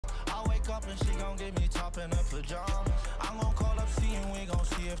wake up and she gon' get me top in her pajamas. I'm gon' call up C and we gon'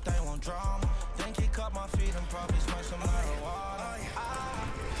 see if they want drama. Then kick up my feet and probably smash some marijuana.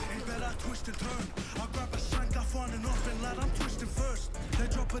 Ain't bet I twist and turn. I grab a shank, I find an off and lad, I'm twisting first. They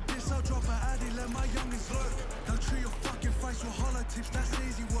drop a diss, I'll drop a addy, let my youngins lurk. They'll treat your fucking face with hollow tips, that's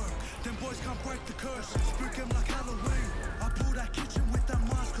easy work. Them boys can't break the curse, spook them like Halloween. I pull that kitchen with that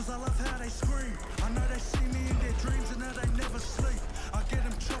mask cause I love how they scream. I know they see me in their dreams and now they never sleep. I get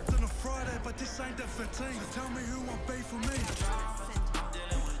them chopped on a Friday, but this ain't the 15. So tell me who won't be for me.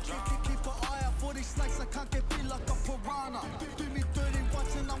 Keep an eye out for these snakes, I can't get beat like a piranha. Do me dirty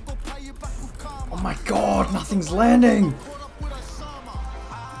once and I'm gonna pay you back with karma. Oh my god, nothing's landing!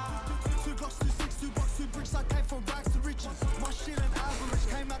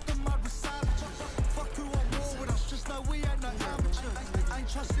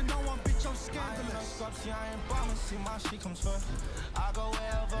 She comes first. I go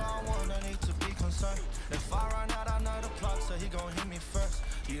wherever I want, no need to be concerned. If I run out, I know the plug, so he gon' hit me first.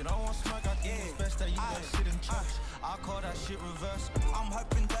 You don't want smoke, I think it's best that you don't sit in church. I call that shit reverse. I'm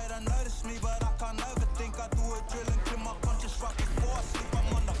hoping they don't notice me, but I can't overthink. I do a drill and kill my conscience right before I sleep.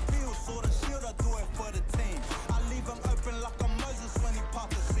 I'm on the field, so the shield, I do it for the team. I leave them open like a Moses when he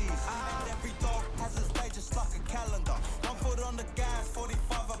popped the seas. And every dog has his day just like a calendar. 1 foot on the gas,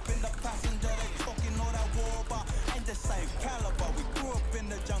 45 up in the passenger. They talking all that war, but ain't the same caliber. We grew up in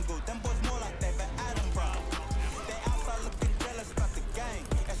the jungle, them boys more like David Attenborough. They outside looking jealous about the gang.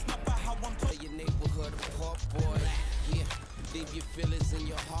 It's not about how I'm talking. Your neighborhood pop boy, yeah. Leave your feelings in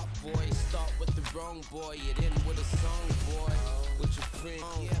your heart, boy. Start with the wrong boy, it end with a song, boy. With your friend,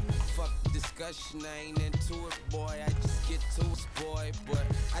 yeah. Fuck the discussion, I ain't into it, boy. I just get to it, boy. But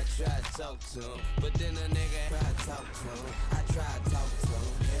I try to talk to him, but then a nigga try to talk to him. I try to talk to him.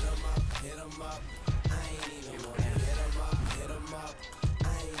 Hit him up, hit him up. I ain't even wanna hit him up, hit him up.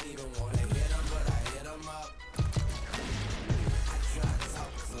 I ain't even wanna hit him, but I hit him up. I try to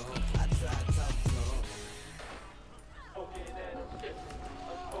talk to him, I try to talk to him.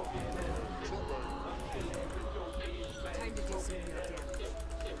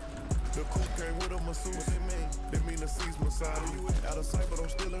 The coupe came with a masseuse. That mean the seats massage you. Out of sight, but I'm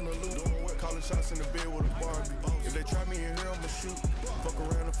still in the loop. Calling shots in the bed with a Barbie. If they try me in here, I'ma shoot. Fuck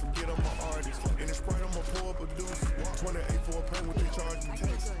around and forget I'm an artist. In the Sprite, I'ma pour up a deuce. 28 for a pain, what they charge me.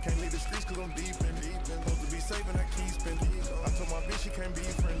 Can't leave the streets cause I'm deep in. Supposed to be safe and I keep spending. I told my bitch she can't be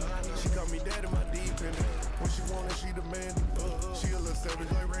friendly. She call me daddy, my deep in it. When she want it, she demanding. She a little savage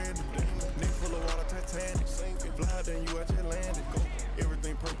like Randy. Neck full of water, Titanic. Fly then you, I just landed.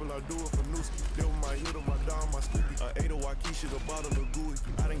 Everything purple, I do it for Nooski. They were my Hilda, my dog, my Scoopy. I ate a Waikisha, the bottle of gooey.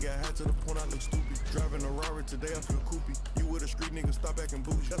 I done got high to the point I look stupid. Driving a Rari today, I feel coopy. You with a street nigga, stop acting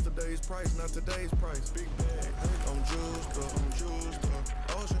bougie. That's today's price, not today's price. Big bag, I'm juiced up,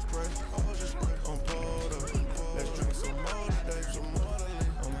 Ocean spray, I'm poured up. Let's drink some more today,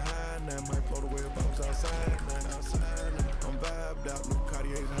 I'm high now, might float away if I was outside now. I'm vibed out, new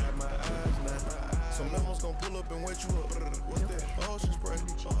Cartiers hide my eyes now. Some lemons gon' pull up and wet you up. What's that? Ocean spray.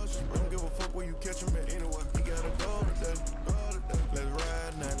 Don't give a fuck where you catch him at anyway. We gotta go today. Let's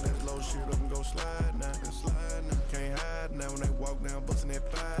ride now. Let's load shit up and go slide now. Can't hide now when they walk down bustin'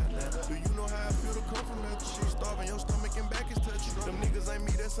 that pie now. Do you know how I feel to come from that shit? Starving your stomach and back is touching. Them niggas ain't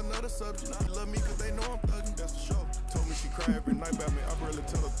me, that's another subject. You love me cause they know I'm thugging, that's for sure. Told me she cry every night about me. I really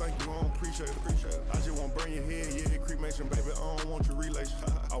tell her thank you, I don't appreciate it. I just won't burn your head, yeah, cremation, baby. I don't want your relation.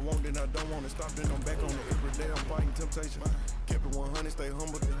 I want it, I don't want it. Stop, then I'm back on it every day. I'm fighting temptation. Kept it 100, stay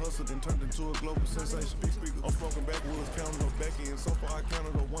humble, then hustled, then turned into a global sensation. Big speaker, I'm smoking backwoods, counting up back in. So far I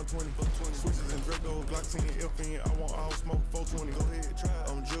counted up 120. Switches and Draco, Glock 10, FN. I want all smoke 420. Go ahead, try.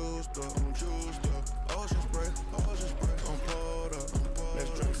 I'm juiced up. Ocean spray, I'm poured up.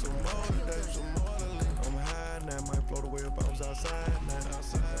 Let's drink some more today. I'm high now, might float away if I was outside now.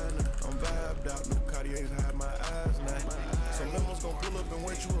 I'm vibed out, new Cartiers hide my eyes now. Some lemons gon' pull up and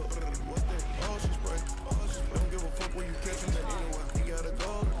wet you up. What's that? Ocean spray. Don't give a fuck where you catch him at anyway. We gotta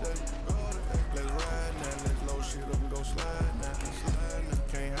go today. Let's ride now, let's load shit up and go slide now.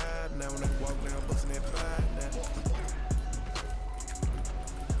 Can't hide now when they walk down bustin' that pie now.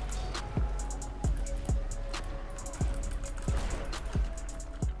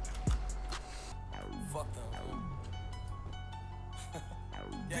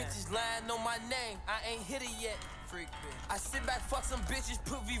 Bitches lying on my name, I ain't hit it yet. Freak bitch. I sit back, fuck some bitches,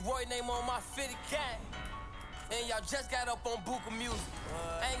 put V-Roy name on my fitted cat. And y'all just got up on Buka Music.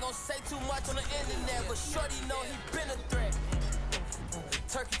 I ain't gon' say too much on the internet, but shorty know he been a threat.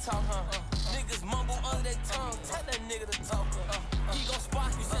 Turkey talk, niggas mumble under their tongue, tell that nigga to talk. He gon'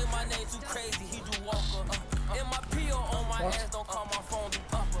 spot you, say my name too crazy, he do walker. And my P.O. on my ass, don't call my phone the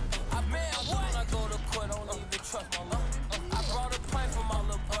upper. I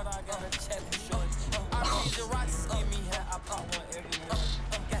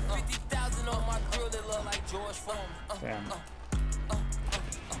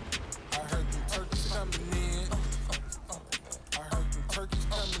I heard them turkeys coming in. I heard them turkeys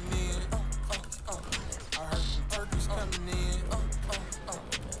coming in. I heard them turkeys coming in. I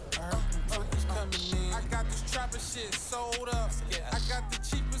heard them turkeys coming in. I got this trapper shit sold up. I got the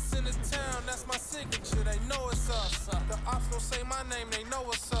cheapest in the town, that's my signature. They know it's us. The ops gon' say my name, they know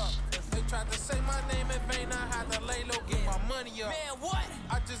what's up. They tried to say my name in vain, I had to lay low, get my money up. Man, what?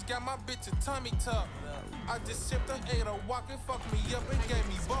 I just got my bitch a tummy tuck. I just sipped her, ate her, walk and fucked me up and gave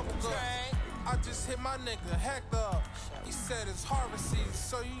me bubble gum. I just hit my nigga Hector up. He said it's harvest season,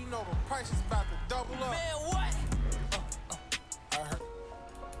 so you know the price is about to double up. Man, what? I heard.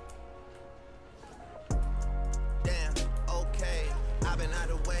 Damn, okay. I've been out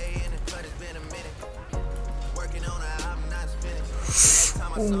of the way and the cut has been a minute. Working on her, I'm not finished. Last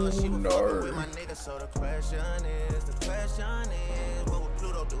time I saw her, she was fucking with my nigga. So the question is, what would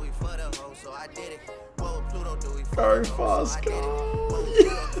Pluto do for the hoe? So I did it. What would Pluto do for the hoe? So I did it. What would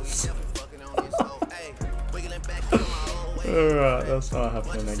Pluto do? Never fucking on this hoe. Hey, wiggling back to my old way. Alright, that's not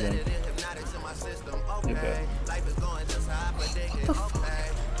happening again. Okay. Life is going just how I predicted.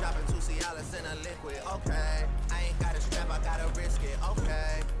 Okay. Dropping 2 Cialis in a liquid. Okay. I ain't got a strap, I gotta risk it.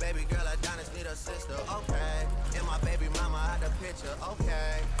 Okay. Baby girl, Adonis need a sister. Okay. And my baby mama had the picture.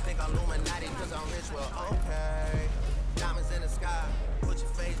 Okay. Think I'm Illuminati cause I'm rich. Well, okay. Diamonds in the sky. Put your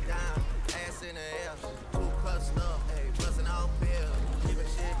face down. Ass in the air. 2 cups up. Hey, busting all pills. Keeping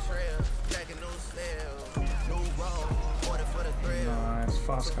shit trail. Tracking new stairs. New road. Order for the thrill. Nice,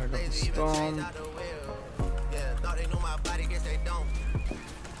 FASTCAR got the stone. Yeah, thought they knew my body, guess they don't.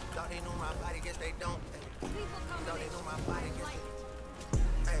 Thought they knew my body, guess they don't. Thought they knew my body, guess they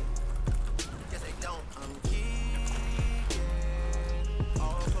don't. Hey, guess they don't. I'm geeking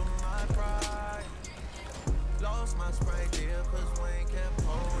off of my pride. Lost my sprite deal, cause Wayne kept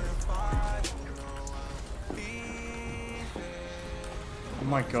holding fight. You know I'm beefing. Oh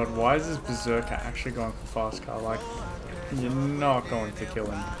my god, why is this berserker actually going for FASTCAR? Like, you're not going to kill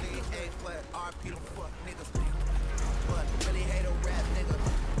him.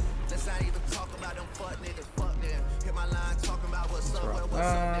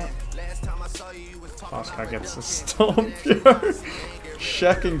 FASTCAR gets a stomp, yo.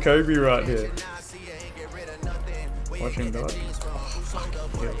 Shaq and Kobe right here. Watch him dodge. Oh, fuck,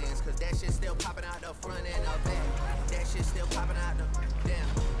 yeah.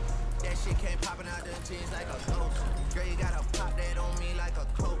 That shit came popping out the jeans like a ghost. Girl, you gotta pop that on me like a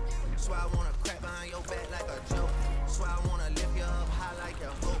coat. So I wanna crack behind your back like a joke. So I wanna lift you up high like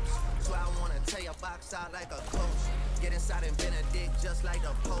your hopes. So I wanna tear your box out like a coach. Get inside and bend a dick just like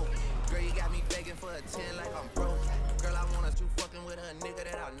the Pope. Girl, you got me begging for a 10 like I'm broke. Girl, I wanna you fucking with a nigga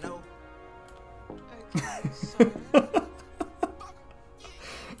that I know.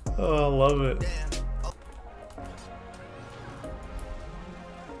 Oh, I love it.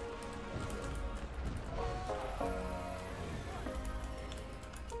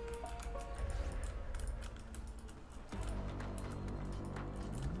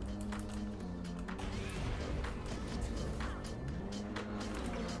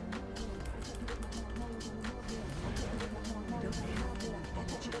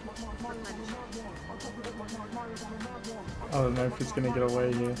 I don't know if it's gonna get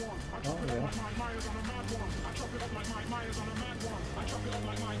away here. Oh yeah.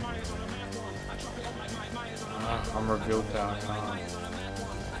 Ah, I'm revealed now.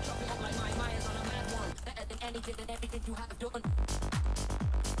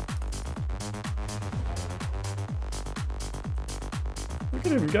 Look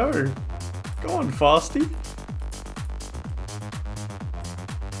at him go. Go on, Fasty.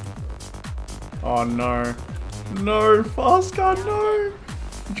 Oh no. No, FASTCAR, no!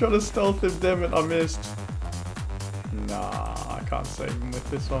 I'm trying to stealth him, damn it, I missed. Nah, I can't save him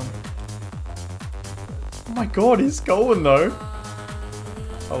with this one. Oh my god, he's going though.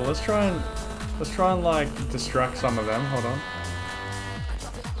 Oh, let's try and like distract some of them, hold on.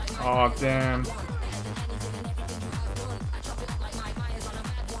 Oh damn.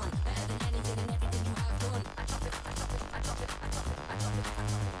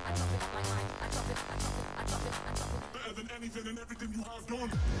 And everything you have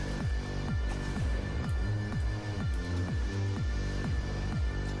done.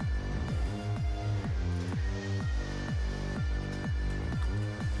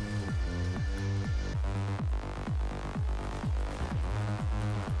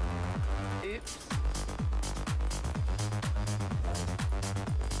 Oops.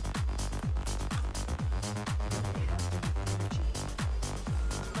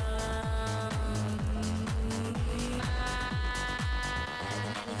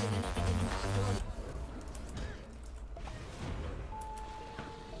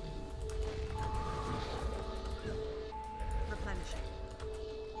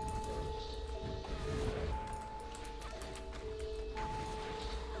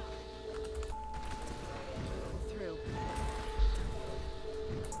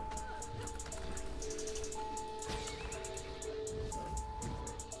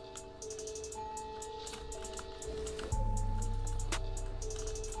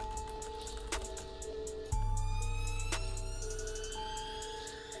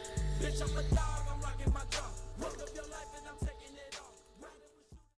 a dog.